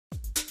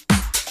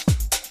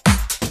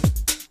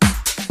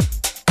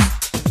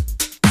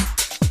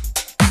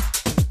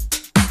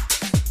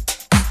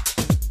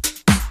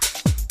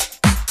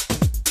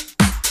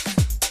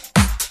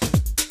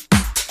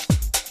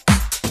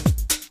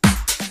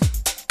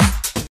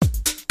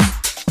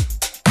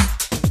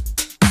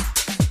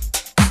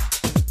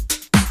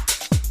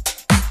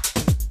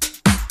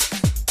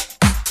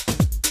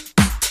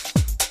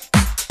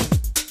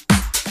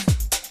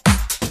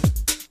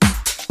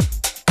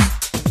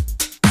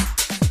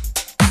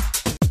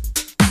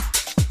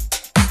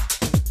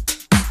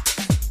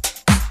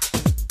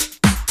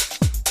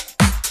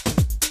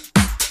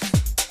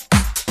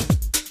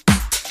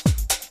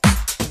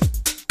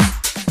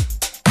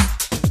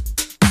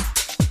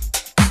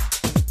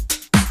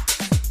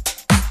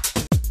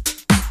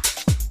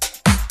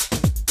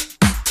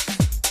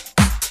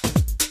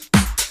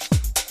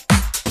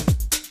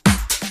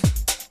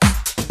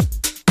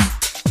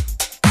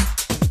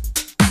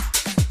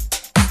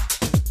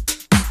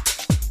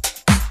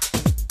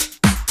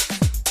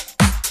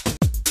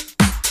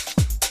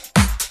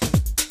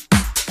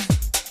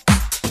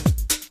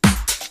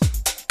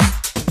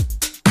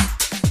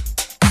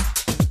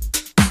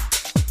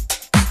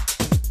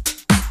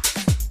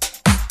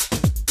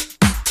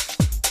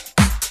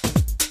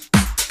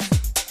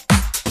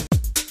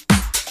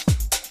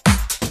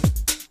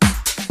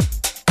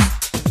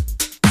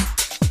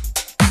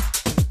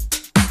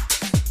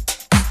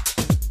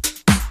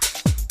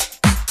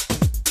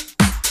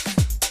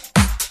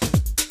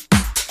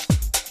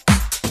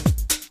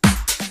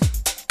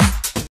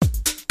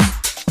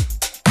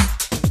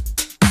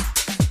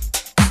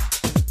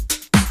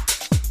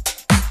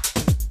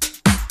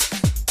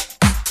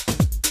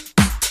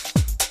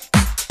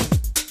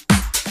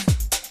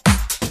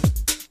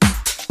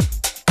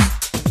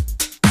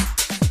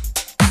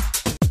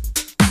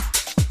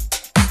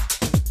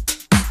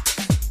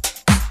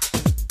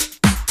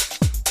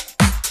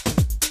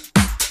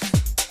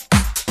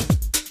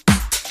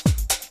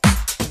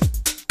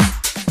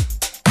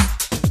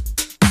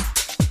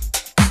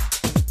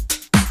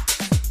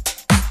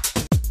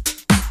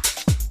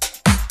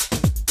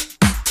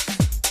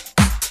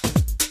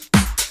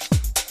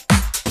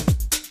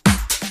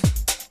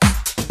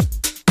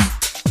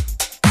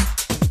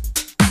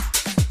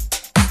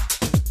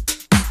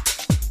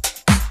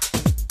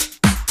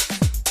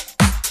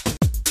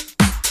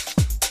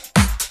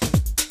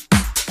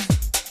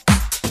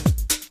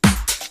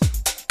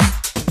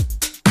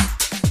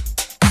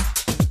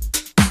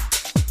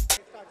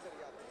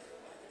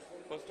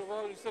of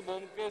all, it's a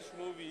Bomkesh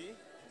movie,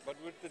 but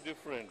with the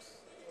difference.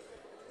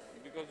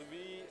 Because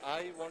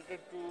I wanted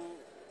to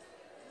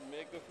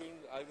make a film,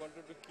 I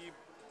wanted to keep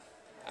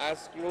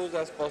as close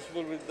as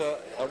possible with the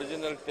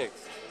original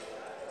text.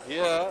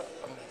 Here,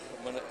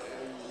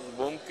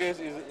 Bomkesh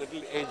is a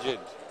little aged.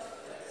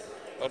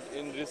 But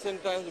in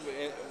recent times,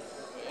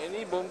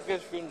 any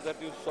Bomkesh films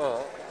that you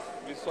saw,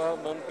 we saw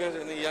Bomkesh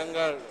in a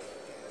younger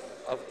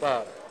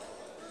avatar.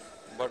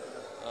 But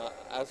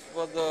as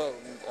for the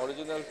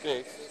original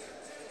text,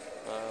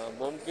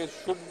 Bomkesh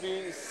should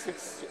be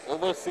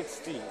over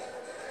 60.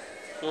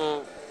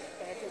 So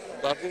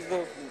that is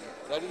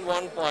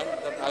one point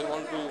that I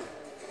want to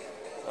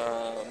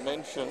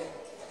mention.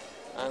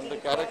 And the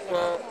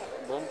character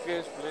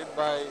Bomkesh played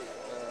by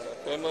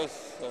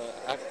famous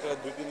actor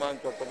Dhrutiman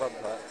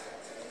Chattopadhyay.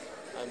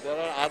 And there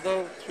are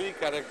other three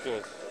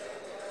characters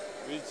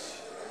which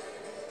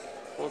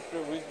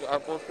are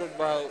portrayed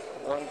by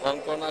one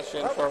Konkana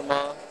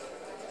Sharma,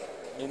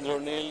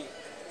 Indranil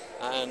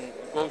and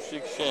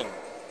Kaushik Sen.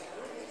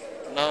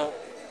 Now,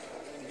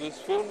 this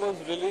film was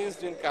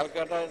released in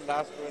Calcutta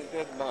last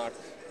 20th March,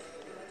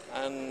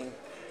 and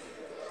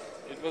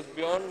it was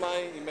beyond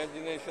my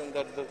imagination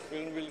that the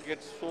film will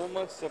get so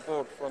much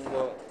support from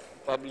the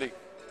public.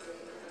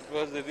 It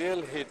was a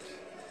real hit,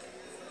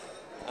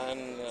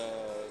 and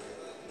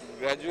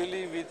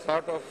gradually we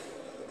thought of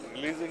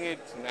releasing it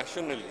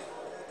nationally.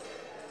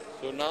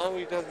 So now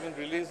it has been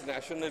released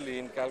nationally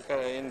in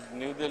Calcutta, in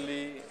New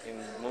Delhi,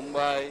 in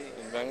Mumbai,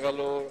 in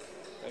Bangalore,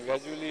 and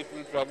gradually it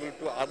will travel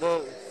to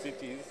other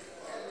cities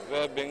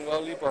where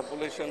Bengali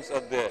populations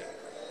are there.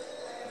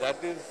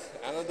 That is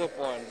another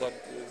point that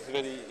is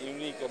very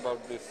unique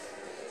about this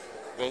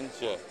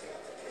venture.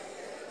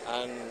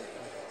 And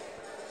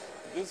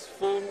this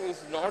film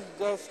is not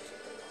just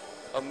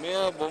a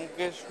mere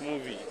Bomkesh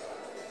movie.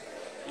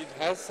 It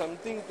has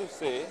something to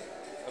say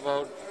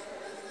about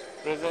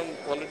present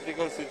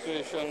political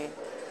situation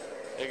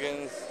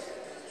against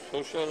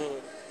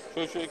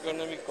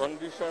socio-economic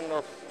condition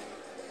of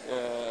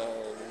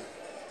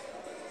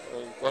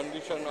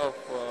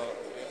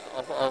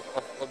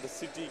the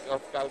city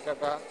of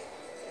Calcutta.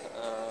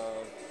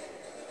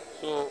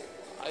 So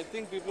I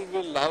think people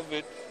will love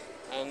it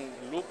and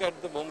look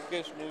at the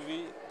Bomkesh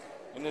movie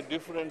in a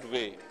different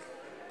way.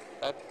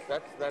 That's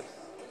what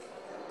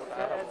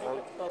I have. As you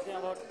were talking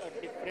about a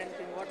different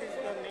thing, what is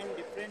the main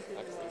difference in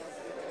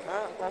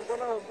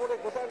Konkana উপরে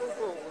কোথায়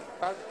বলছো?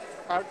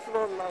 Third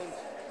floor lounge.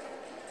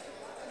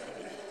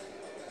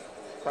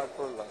 Third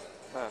floor lounge.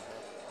 হ্যাঁ.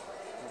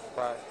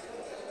 Bye.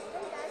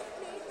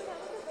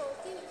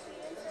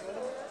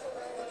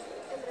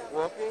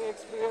 Working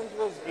experience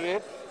was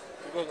great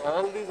because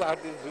all these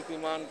artists,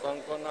 Dhrutiman,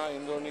 Konkana,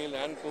 Indranil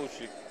and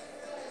Kaushik,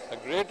 are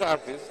great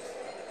artists,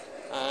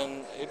 and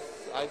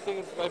I think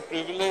it's my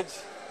privilege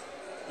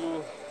to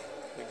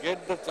get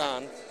the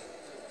chance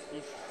to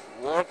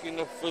work in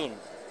a film.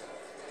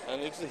 And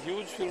it's a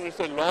huge film,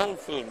 it's a long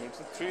film, it's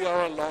a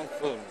 3-hour long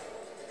film.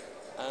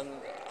 And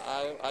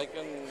I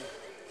can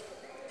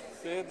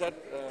say that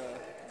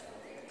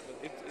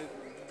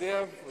they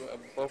have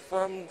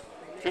performed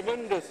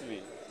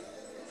tremendously.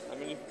 I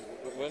mean,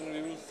 when we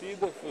will see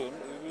the film,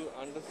 we will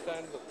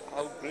understand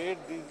how great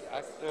these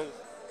actors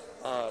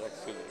are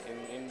actually in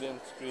Indian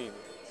screen.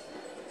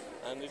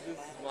 And it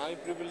is my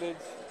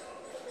privilege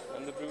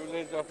and the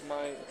privilege of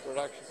my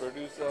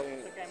producer,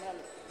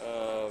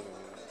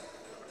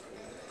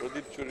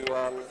 Pradeep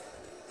Churiwal,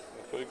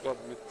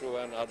 Mitra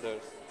and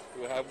others,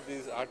 to have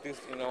these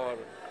artists in our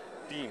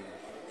team.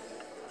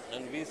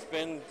 And we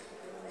spent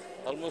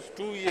almost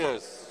 2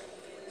 years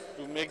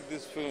to make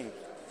this film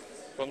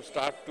from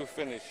start to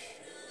finish.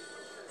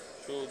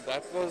 So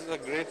that was a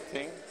great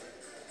thing.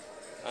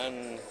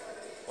 And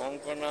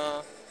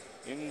Konkana,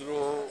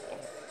 Indro,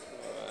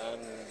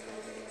 and...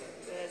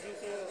 As you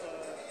say,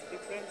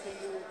 different thing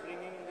you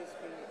bringing in this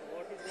film,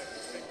 what is that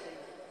different thing?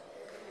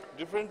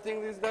 Different thing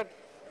is that,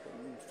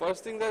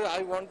 first thing that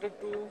I wanted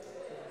to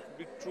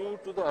be true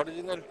to the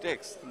original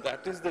text.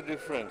 That is the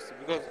difference,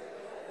 because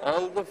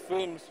all the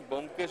films,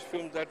 Bomkesh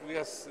films that we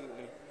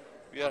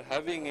are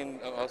having in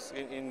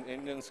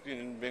Indian screen,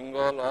 in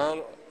Bengal,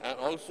 and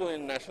also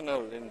in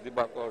national, in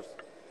Dibakars,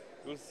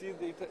 you'll see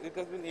that it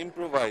has been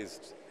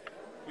improvised.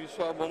 We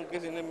saw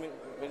Bomkesh in a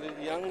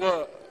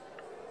younger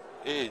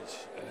age,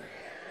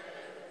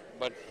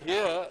 but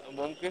here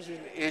Bomkesh is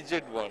an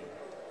aged one,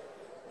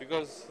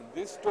 because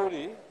this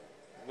story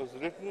was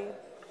written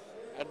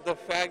at the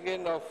fag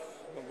end of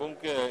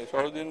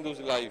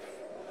Sharadindu's life.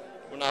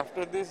 And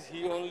after this,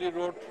 he only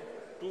wrote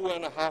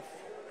 2.5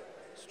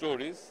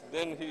 stories.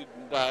 Then he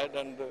died,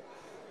 and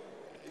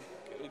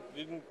it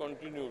didn't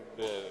continue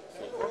there.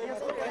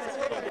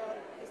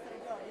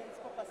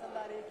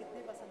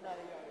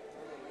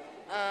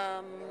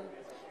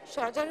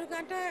 Sajarur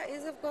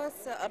is of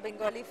course a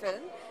Bengali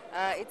film.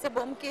 It's a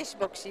Bomkesh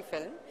Bakshi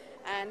film,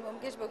 And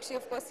Bomkesh Bakshi,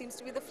 of course, seems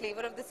to be the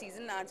flavor of the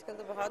season. आजकल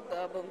तो बहुत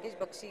Bomkesh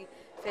Bakshi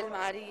film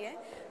आ रही है.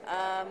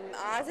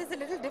 Ours is a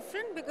little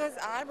different because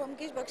our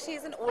Bomkesh Bakshi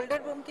is an older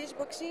Bomkesh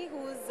Bakshi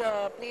who's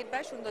played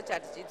by Sundar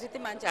Chatterjee,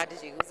 Jyothiman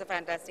Chatterjee, who's a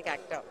fantastic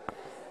actor.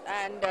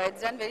 And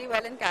it's done very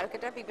well in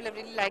Calcutta. People have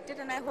really liked it,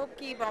 and I hope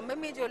कि Bombay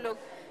में जो लोग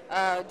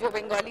जो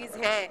Bengalis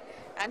हैं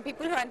and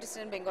people who are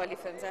interested in Bengali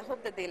films, I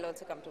hope that they'll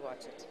also come to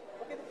watch it.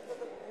 Okay, the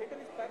theatre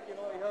is packed, you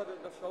know, here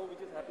the show which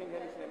is happening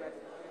here is Cinemax.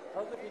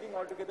 How's the feeling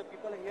altogether?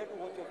 People are here to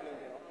watch your film,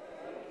 you know.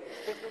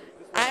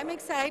 I'm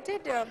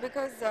excited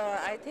because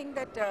I think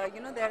that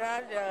you know there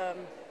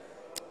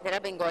are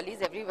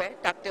Bengalis everywhere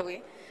tucked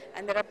away,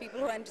 and there are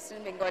people who are interested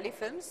in Bengali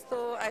films.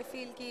 So I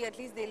feel कि at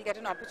least they'll get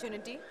an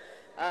opportunity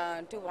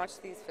to watch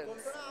these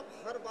films. Konkona आप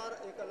हर बार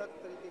एक अलग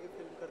तरीके की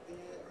film करती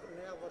हैं,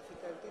 नया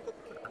versatility, तो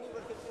कितनी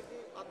वर्सेटैलिटी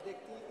आप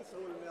देखती हैं इस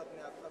रोल में अपने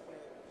आप अपने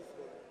इस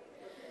रोल में?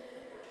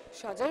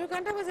 Sajarur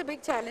Kanta was a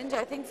big challenge,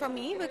 I think, for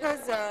me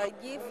because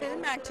ये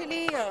film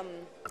actually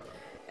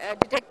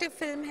डिटेक्टिव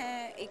फिल्म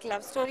है, एक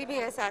लव स्टोरी भी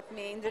है साथ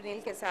में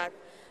इंद्रनील के साथ.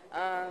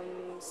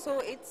 So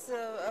it's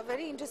a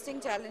very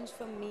interesting challenge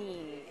for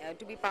me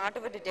to be part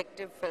of a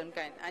detective film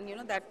kind, and you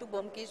know that too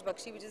Bomkesh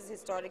Bakshi, which is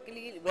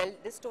historically well.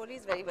 This story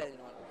is very well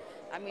known.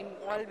 I mean,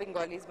 all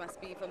Bengalis must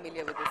be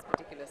familiar with this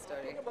particular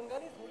story. The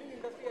Bengali ruling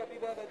industry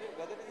everywhere,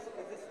 whether it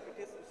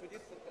is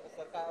Sujit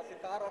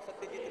Sarkar or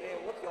Satyajit Ray,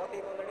 what's your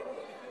take on that?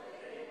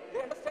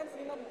 They understand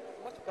cinema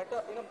much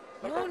better.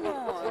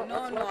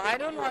 No. I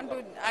don't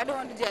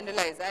want to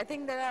generalize. I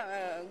think there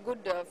are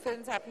good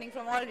films happening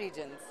from all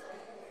regions.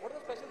 What is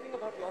the special thing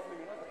about your film?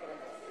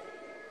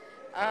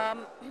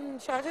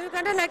 Sajarur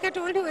Kanta, like I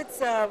told you, it's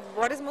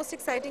what is most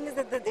exciting is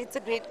that it's a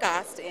great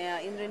cast.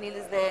 Indraneel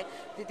is there,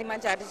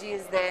 Jyothiman Chatterjee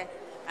is there,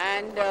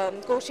 and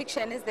Kaushik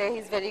Sen is there.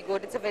 He's very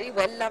good. It's a very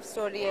well-loved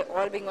story.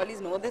 All Bengalis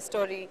know this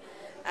story,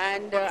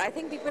 and I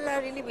think people are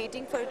really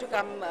waiting for it to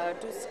come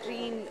to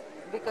screen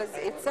because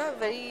it's a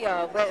very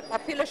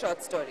popular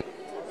short story.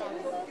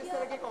 किस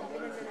तरह के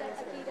complement मिले इस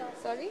film में?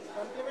 Sorry?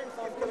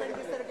 Complement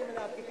किस तरह के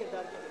मिले आपके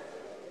किरदार के?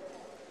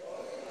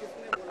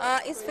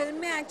 इस फिल्म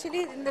में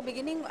actually in the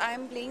beginning I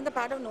am playing the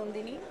part of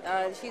Nondini.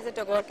 She's a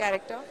Tagore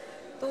character.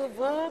 तो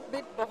वो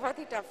bit बहुत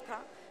ही tough था.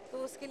 तो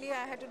उसके लिए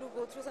I had to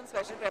go through some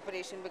special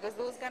preparation because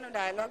those kind of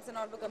dialogues and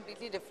all were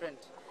completely different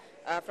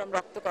from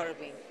Rock to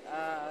Korbi.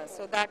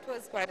 So that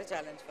was quite a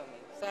challenge for me.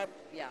 So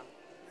yeah.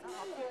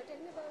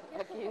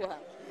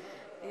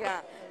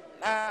 Yeah.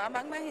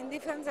 Among my Hindi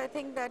films, I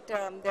think that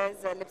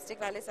there's Lipstick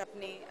Wale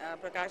Sapne,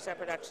 Prakash Jha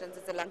Productions.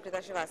 It's a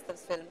Lankrita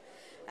Srivastav's film.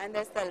 And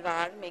there's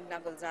Talwar,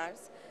 Meghna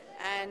Gulzar's.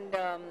 And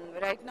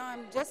right now,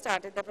 I'm just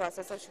started the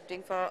process of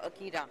shooting for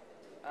Akira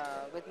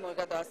with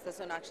Murga Dost, the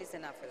Sonakshi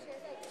Sinha film.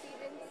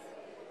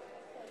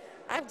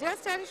 I've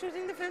just started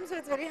shooting the film, so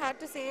it's very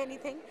hard to say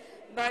anything.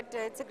 But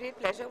it's a great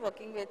pleasure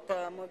working with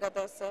Murga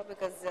Dost sir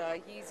because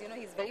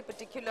he's very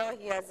particular.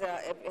 He has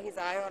his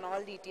eye on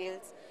all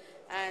details.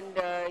 And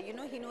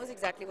he knows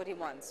exactly what he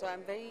wants. So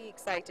I'm very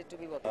excited to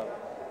be working.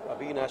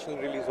 अभी national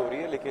release हो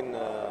रही है लेकिन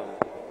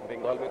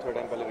बंगाल में थोड़ा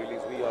time पहले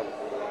release हुई और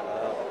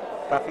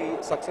काफ़ी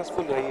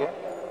सक्सेसफुल रही है.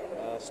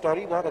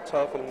 स्टोरी बहुत अच्छा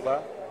है फिल्म का.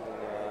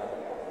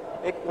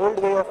 एक old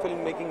way of film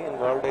making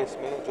involve है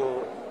इसमें जो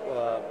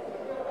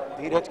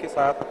धीरज के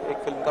साथ एक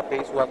फिल्म का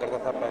पेस हुआ करता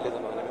था पहले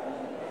ज़माने में,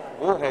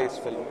 वो है इस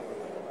फिल्म में.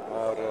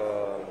 और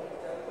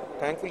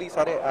थैंकफुली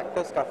सारे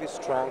एक्टर्स काफ़ी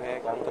स्ट्रॉन्ग हैं.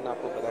 कोंकणा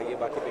आपको बताइए,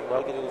 बाकी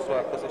बंगाल के जो दूसरे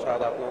एक्टर्स हैं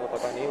शायद आप लोगों को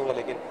पता नहीं होगा,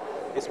 लेकिन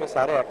इसमें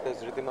सारे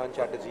एक्टर्स जयतिमान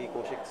चैटर्जी,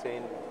 कौशिक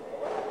सेन,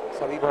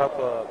 सभी बहुत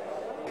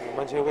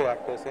मंझे हुए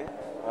एक्टर्स हैं.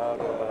 और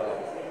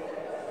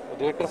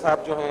डायरेक्टर साहब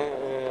जो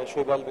हैं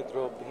Cyble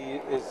Mitra, he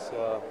is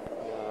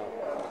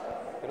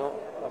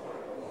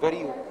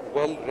very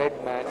well read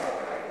man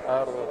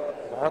और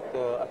बहुत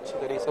अच्छी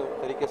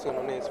तरीके से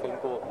उन्होंने इस फिल्म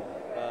को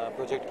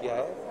प्रोजेक्ट किया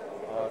है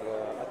और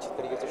अच्छी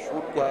तरीके से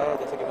शूट किया है.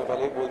 जैसे कि मैं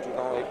पहले ही बोल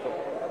चुका हूँ, एक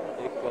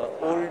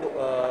ओल्ड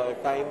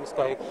टाइम्स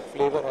का एक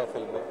फ्लेवर है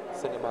फिल्म में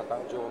सिनेमा का,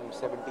 जो हम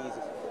 70s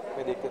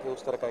में देखते थे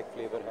उस तरह का एक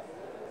फ्लेवर है.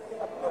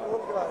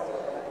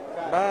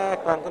 मैं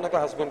कोंकणा का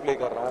हस्बैंड प्ले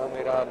कर रहा हूँ.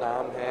 मेरा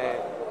नाम है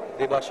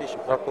देवाशीष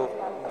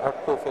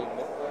भट्टो फिल्म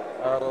में.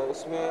 और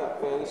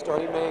इसमें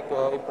स्टोरी में एक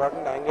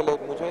इम्पॉर्टेंट एंगल है,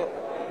 मुझे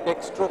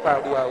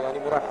डेक्स्ट्रोकार्डिया यानी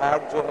मेरा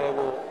हार्ट जो है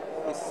वो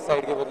इस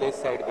साइड के बदले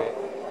इस साइड पे है,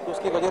 तो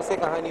उसकी वजह से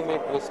कहानी में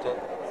ट्विस्ट है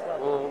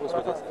वो उस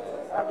वजह से.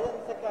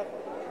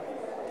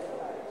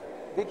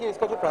 देखिए,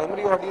 इसका जो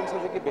प्राइमरी ऑडियंस है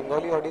जो कि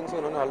बंगाली ऑडियंस है,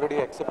 उन्होंने ऑलरेडी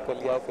एक्सेप्ट कर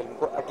लिया है फिल्म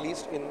को,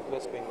 एटलीस्ट इन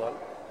वेस्ट बंगाल.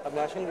 अब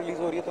नेशनल रिलीज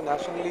हो रही है तो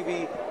नेशनली भी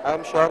आई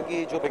एम श्योर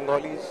कि जो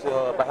बंगालीज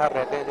बाहर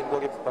रहते हैं, जिनको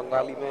कि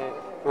बंगाली में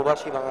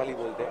प्रवासी बंगाली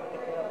बोलते हैं,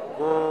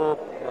 वो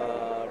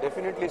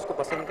डेफिनेटली इसको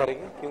पसंद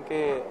करेंगे क्योंकि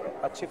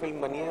अच्छी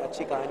फिल्म बनी है,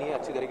 अच्छी कहानी है,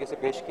 अच्छी तरीके से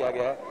पेश किया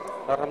गया है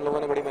और हम लोगों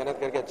ने बड़ी मेहनत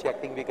करके अच्छी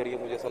एक्टिंग भी करी है,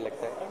 मुझे ऐसा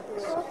लगता है.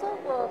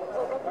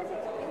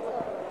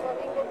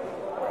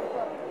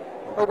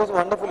 It was a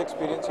wonderful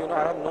experience.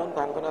 I have known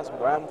Konkana's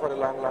mom for a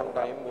long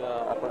time,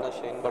 Aparna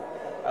Sen, but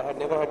I had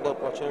never had the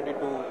opportunity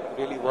to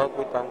really work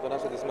with Konkana,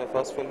 so this is my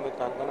first film with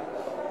Konkana.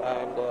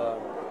 And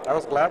I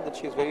was glad that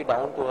she is very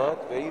down to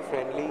earth, very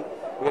friendly.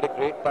 We had a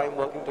great time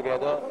working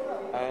together.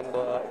 and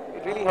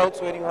it really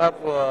helps when you have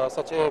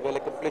such a well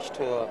accomplished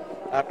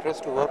actress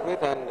to work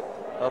with, and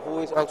who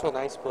is also a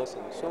nice person.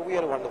 So we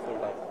had a wonderful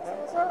time.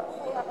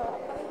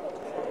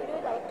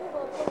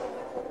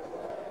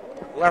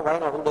 Yeah, why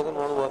not? Who doesn't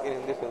want to work in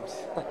Hindi films?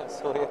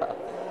 So yeah,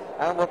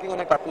 I'm working on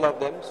a couple of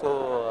them.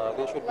 So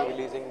they should be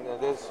releasing.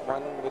 There's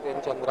one with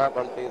N. Chandra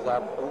called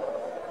Tezab 2,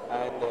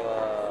 and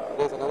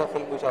there's another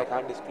film which I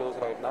can't disclose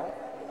right now.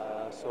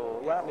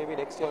 So yeah, maybe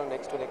next year or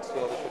next to next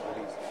year they should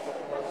release.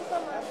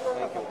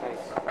 Thank you.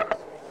 Thanks.